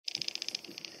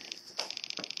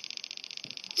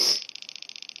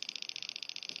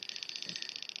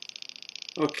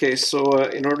Okay, so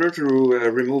in order to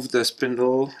remove the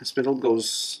spindle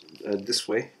goes this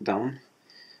way, down.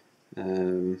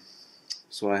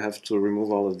 So I have to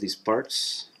remove all of these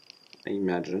parts, I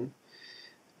imagine.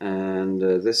 And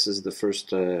this is the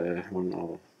first one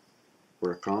I'll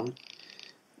work on.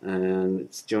 And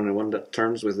it's the only one that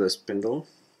turns with the spindle.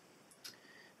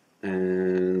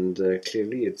 And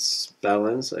clearly it's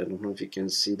balanced. I don't know if you can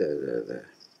see the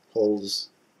holes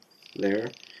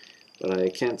there, but I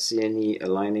can't see any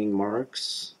aligning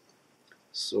marks.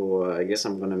 So I guess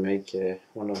I'm gonna make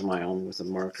one of my own with a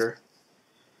marker.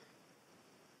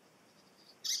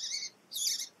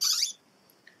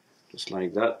 Just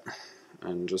like that.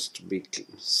 And just to be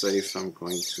safe, I'm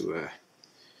going to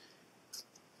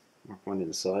mark one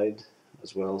inside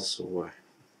as well, so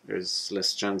there's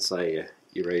less chance I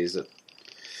erase it.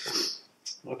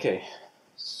 Okay,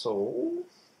 so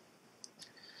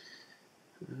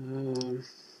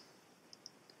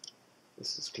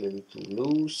this is clearly too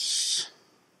loose,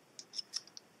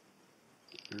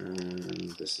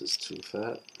 and this is too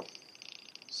fat,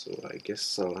 so I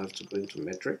guess I'll have to go into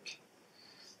metric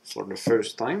for the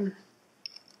first time.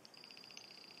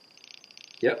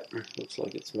 Yep, looks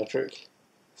like it's metric.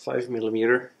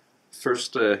 5mm,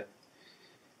 first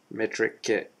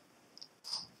metric.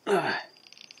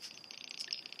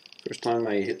 First time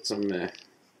I hit some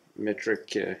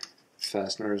metric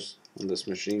fasteners on this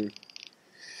machine.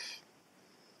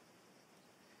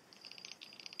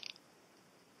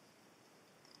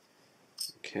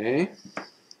 Okay, I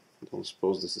don't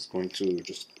suppose this is going to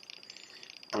just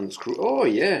unscrew. Oh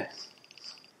yeah,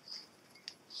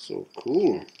 so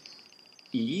cool,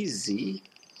 easy.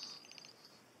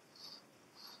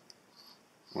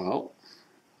 Well,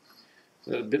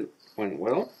 that bit went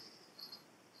well.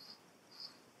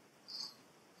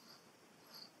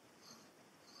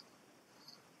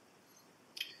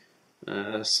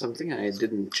 Something I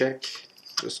didn't check,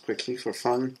 just quickly for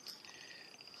fun.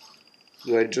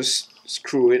 Do I just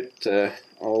screw it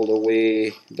all the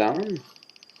way down?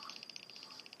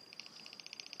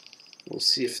 We'll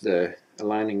see if the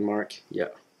aligning mark, yeah,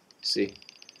 see.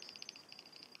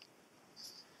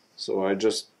 So I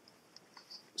just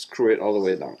screw it all the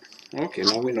way down. Okay,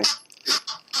 now we know.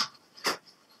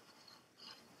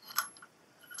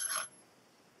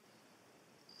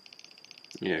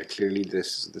 Yeah, clearly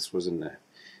this was in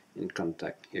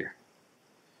contact here.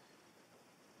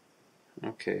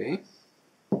 Okay.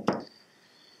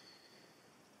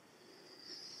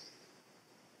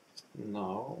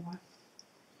 Now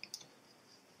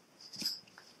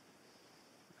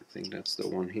I think that's the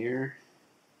one here.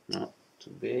 Not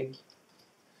too big.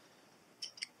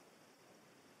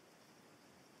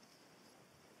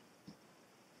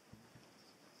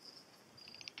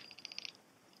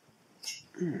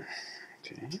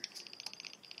 Okay.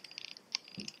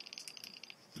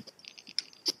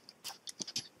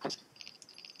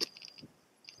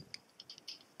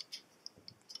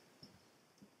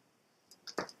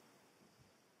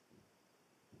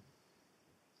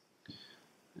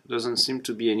 Doesn't seem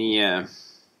to be any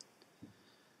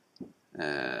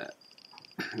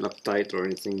Loctite or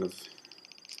anything of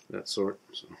that sort.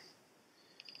 So.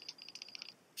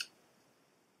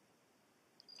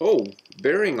 Oh,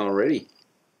 bearing already.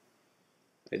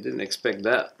 I didn't expect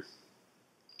that.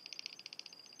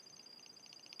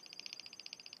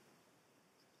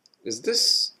 Is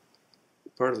this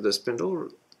part of the spindle?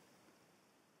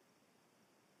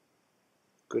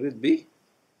 Could it be?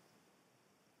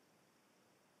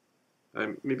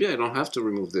 Maybe I don't have to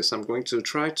remove this. I'm going to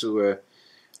try to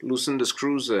loosen the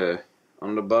screws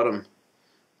on the bottom.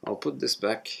 I'll put this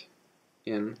back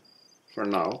in for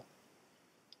now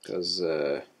because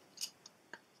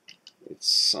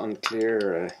it's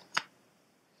unclear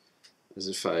as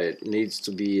if it needs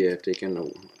to be taken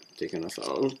off.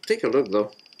 I'll take a look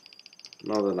though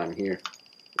now that I'm here.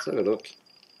 Let's have a look.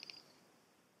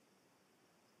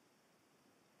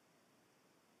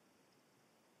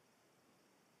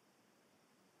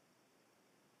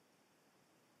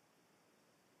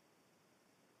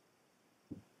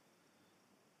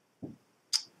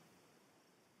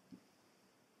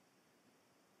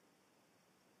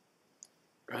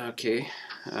 Okay,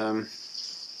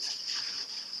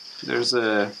 there's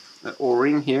a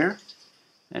O-ring here,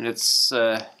 and it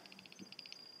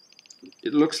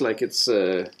looks like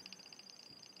it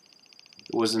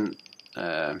wasn't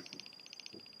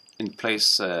in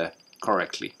place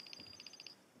correctly.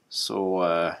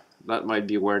 So that might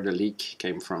be where the leak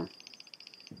came from.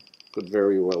 Could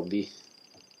very well be.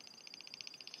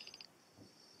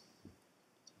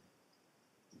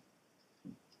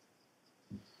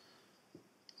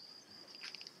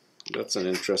 That's an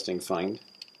interesting find.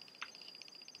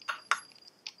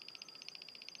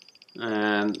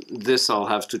 and this I'll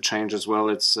have to change as well.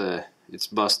 It's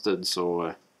busted,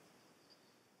 so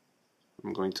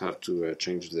I'm going to have to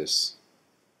change this.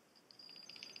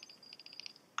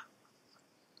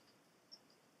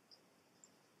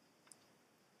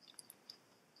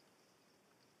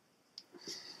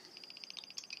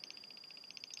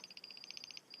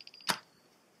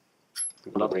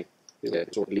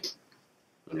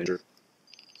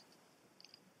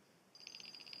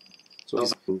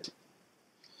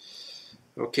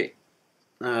 Okay,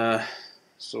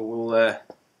 so we'll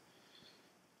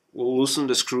loosen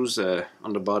the screws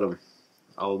on the bottom.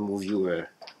 I'll move you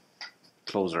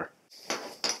closer.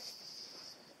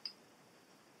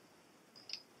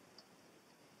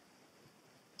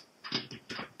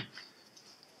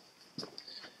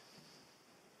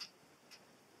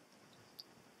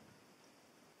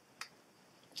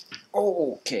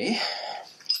 Okay.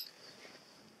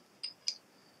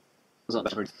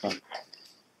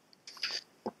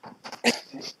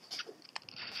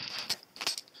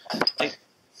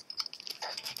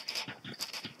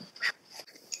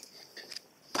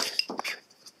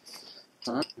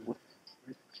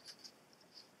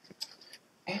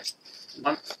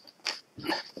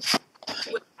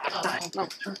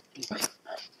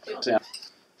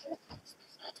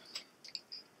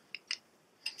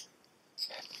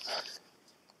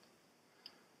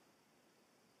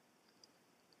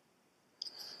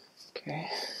 Okay.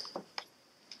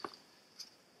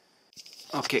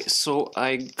 Okay, so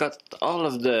I got all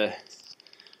of the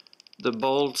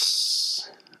bolts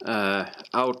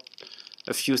out,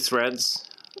 a few threads.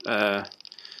 I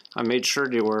made sure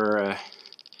they were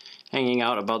hanging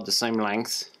out about the same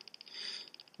length,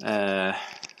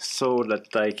 so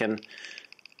that I can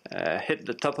hit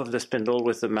the top of the spindle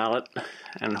with the mallet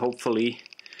and hopefully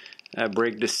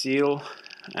break the seal,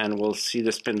 and we'll see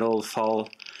the spindle fall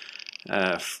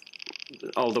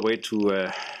all the way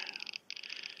to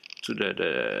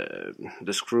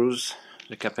the screws,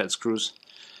 the cap head screws,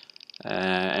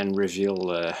 and reveal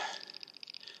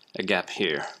a gap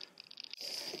here.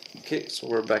 Okay, so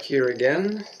we're back here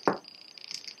again.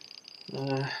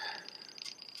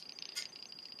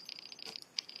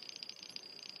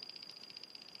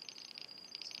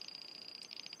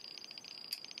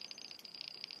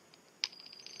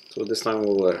 So this time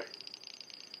we'll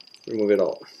remove it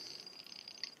all.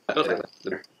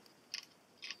 There.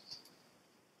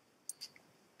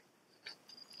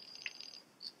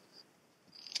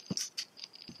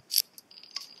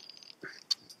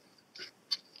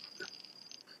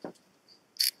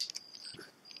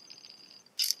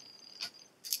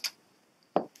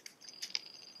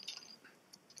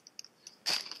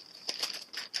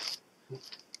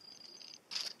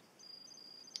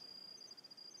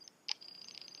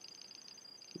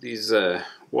 These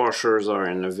washers are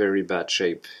in a very bad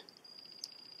shape.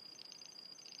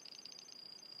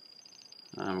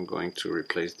 I'm going to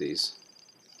replace these.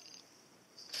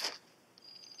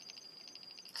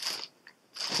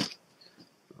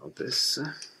 All this.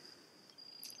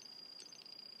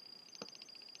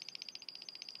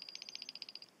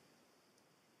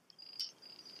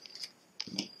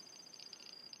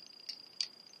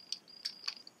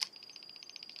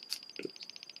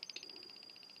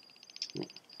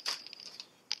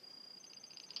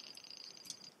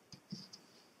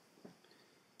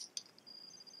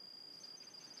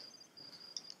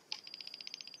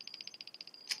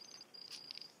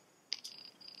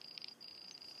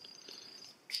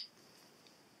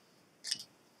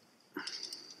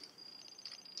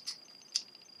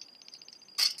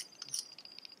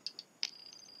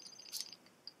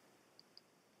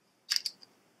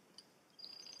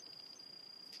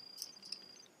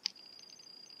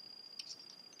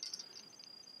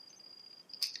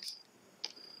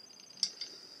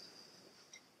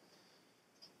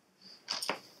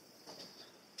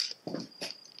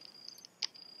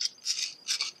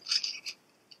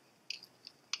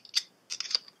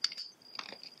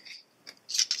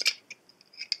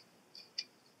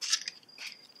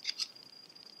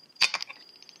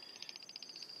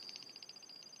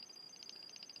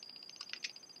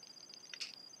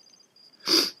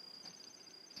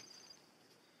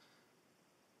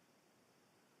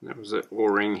 There was an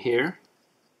O-ring here,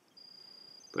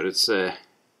 but it's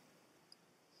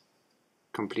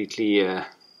completely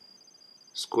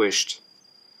squished.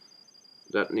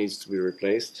 That needs to be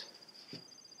replaced.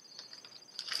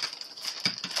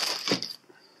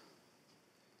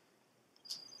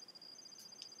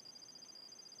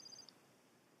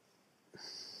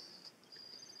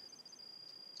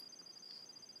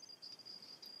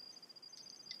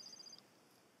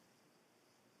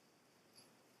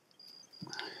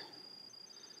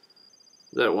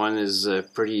 that one is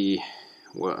pretty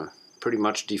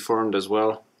much deformed as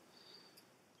well.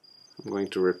 I'm going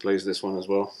to replace this one as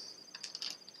well.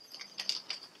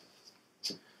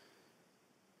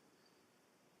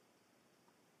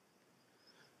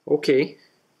 Okay.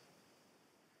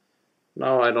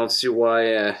 Now I don't see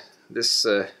why this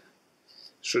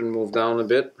shouldn't move down a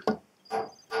bit.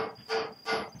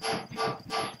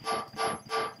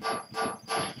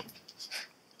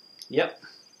 Yep.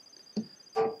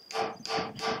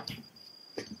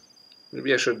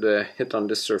 Maybe I should hit on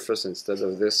this surface instead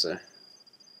of this.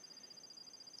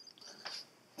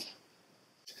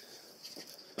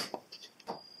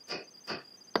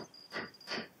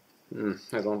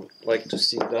 I don't like to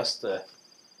see dust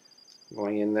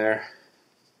going in there.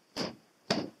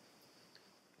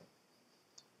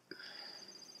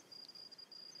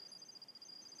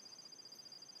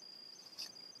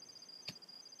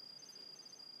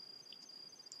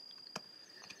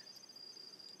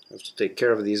 I have to take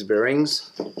care of these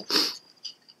bearings.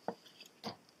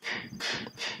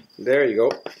 There you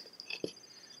go.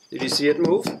 Did you see it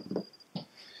move?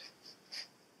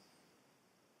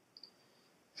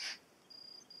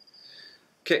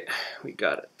 Okay, we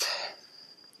got it.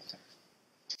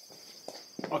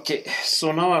 Okay,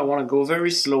 so now I want to go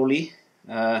very slowly.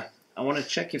 I want to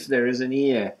check if there is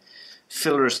any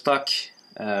filler stock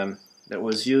that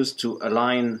was used to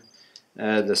align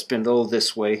the spindle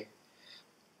this way.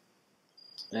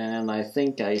 And I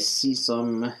think I see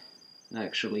some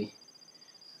actually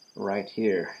right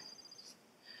here.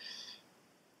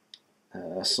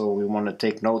 So we want to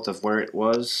take note of where it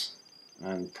was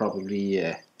and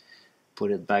probably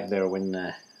put it back there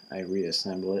when I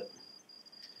reassemble it,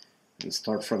 and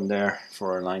start from there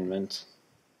for alignment.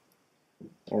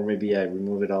 Or maybe I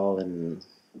remove it all and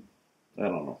I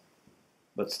don't know.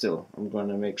 But still, I'm going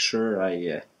to make sure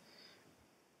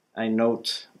I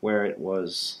note where it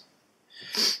was.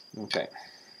 Okay.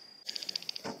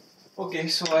 Okay,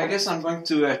 so I guess I'm going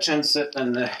to chance it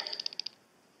and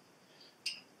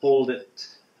hold it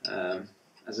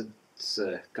as it's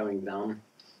coming down.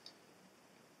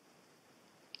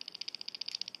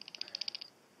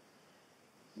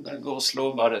 I'm going to go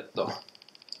slow about it though.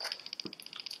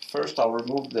 First I'll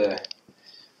remove the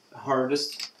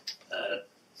hardest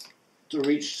to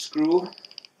reach screw,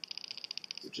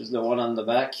 which is the one on the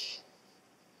back,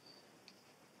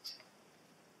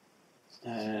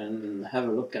 and have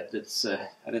a look at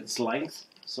its length,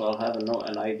 so I'll have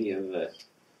an idea of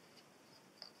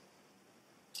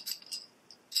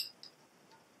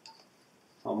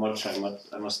how much I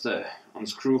must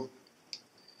unscrew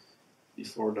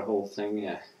before the whole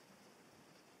thing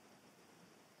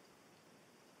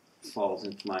falls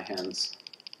into my hands.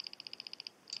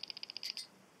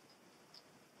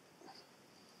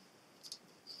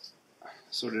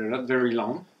 So they're not very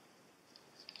long.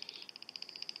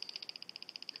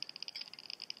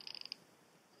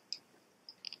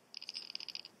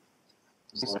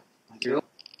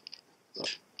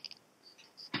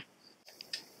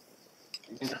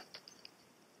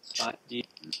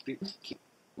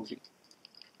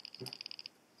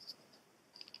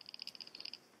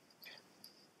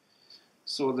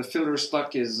 So the filler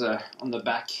stock is on the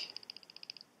back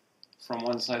from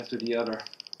one side to the other.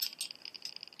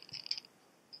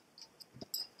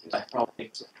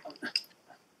 There's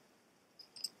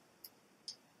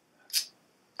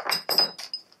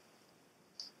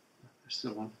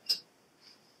still one.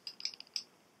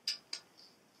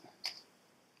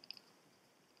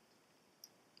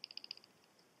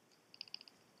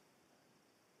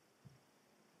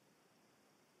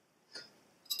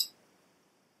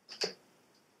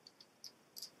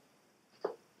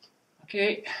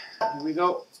 Okay, here we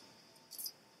go.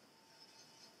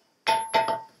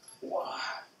 Wow.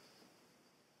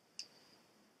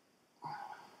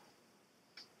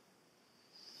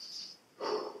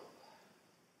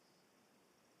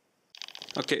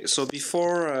 Okay, so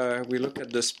before we look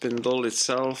at the spindle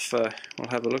itself,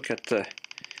 we'll have a look at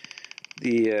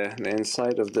the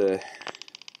inside of the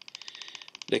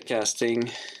casting.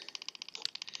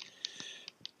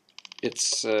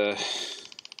 It's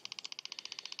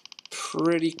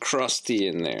pretty crusty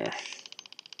in there.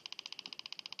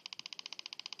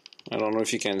 I don't know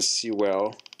if you can see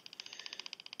well.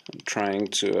 I'm trying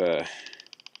to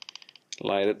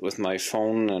light it with my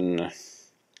phone, and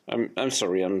I'm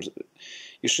sorry.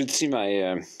 You should see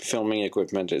my filming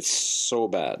equipment. It's so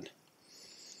bad.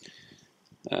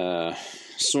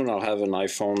 Soon I'll have an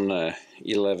iPhone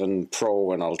 11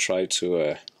 Pro, and I'll try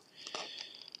to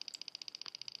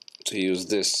use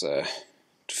this to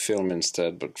film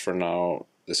instead. But for now,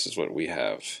 this is what we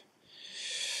have.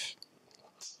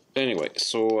 Anyway,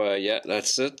 so yeah,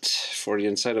 that's it for the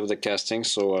inside of the casting.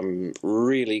 So I'm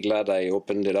really glad I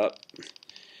opened it up.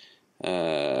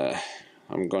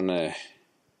 I'm gonna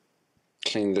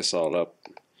clean this all up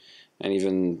and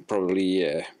even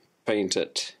probably paint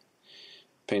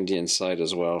the inside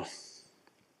as well.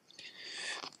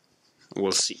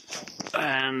 We'll see.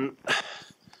 And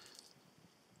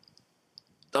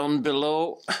down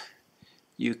below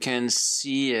you can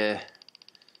see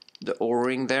the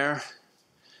O-ring there.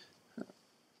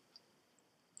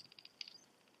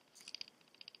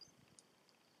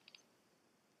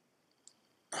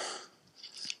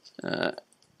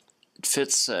 It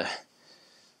fits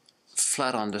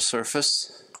flat on the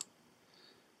surface,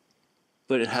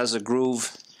 but it has a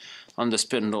groove on the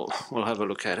spindle. We'll have a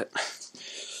look at it.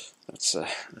 That's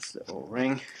the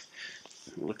O-ring.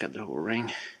 Look at the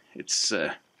O-ring. It's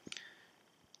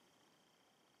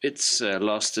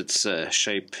lost its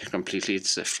shape completely.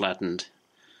 It's flattened,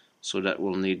 so that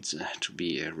will need to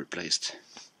be replaced.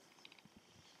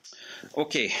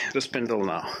 Okay, the spindle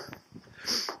now.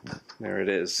 There it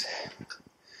is.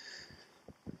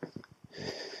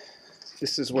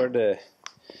 This is where the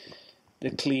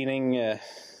cleaning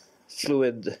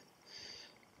fluid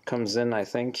comes in, I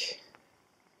think.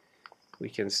 We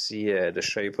can see the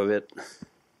shape of it.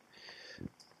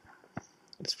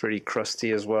 It's pretty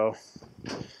crusty as well.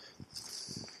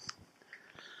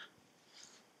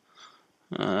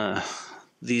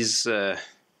 These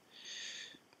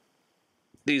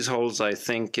holes, I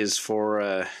think, is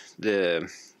for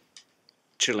the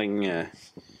chilling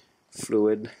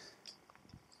fluid.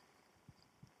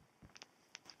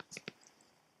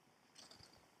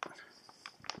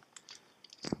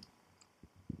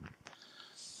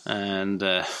 And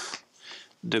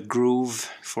the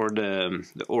groove for the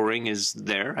O-ring is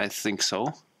there, I think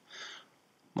so,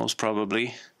 most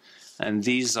probably. And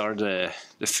these are the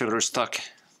filler stock.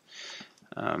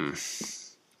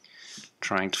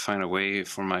 Trying to find a way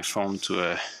for my phone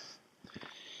to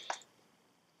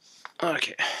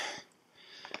okay,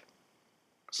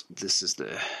 so this is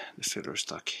the filler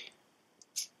stock,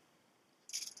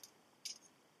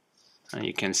 and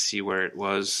you can see where it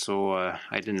was, so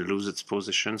I didn't lose its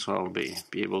position, so I'll be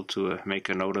able to make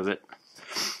a note of it.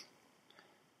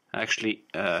 Actually,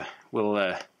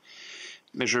 we'll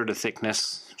measure the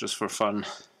thickness just for fun,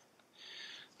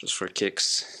 just for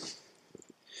kicks.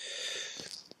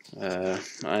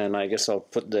 And I guess I'll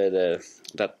put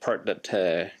that part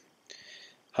that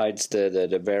hides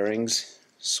the bearings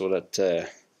so that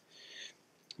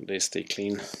they stay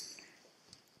clean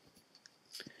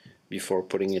before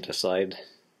putting it aside.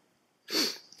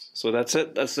 So that's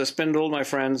it. That's the spindle, my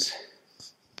friends.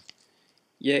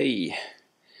 Yay!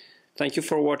 Thank you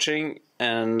for watching,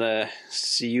 and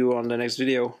see you on the next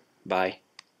video. Bye.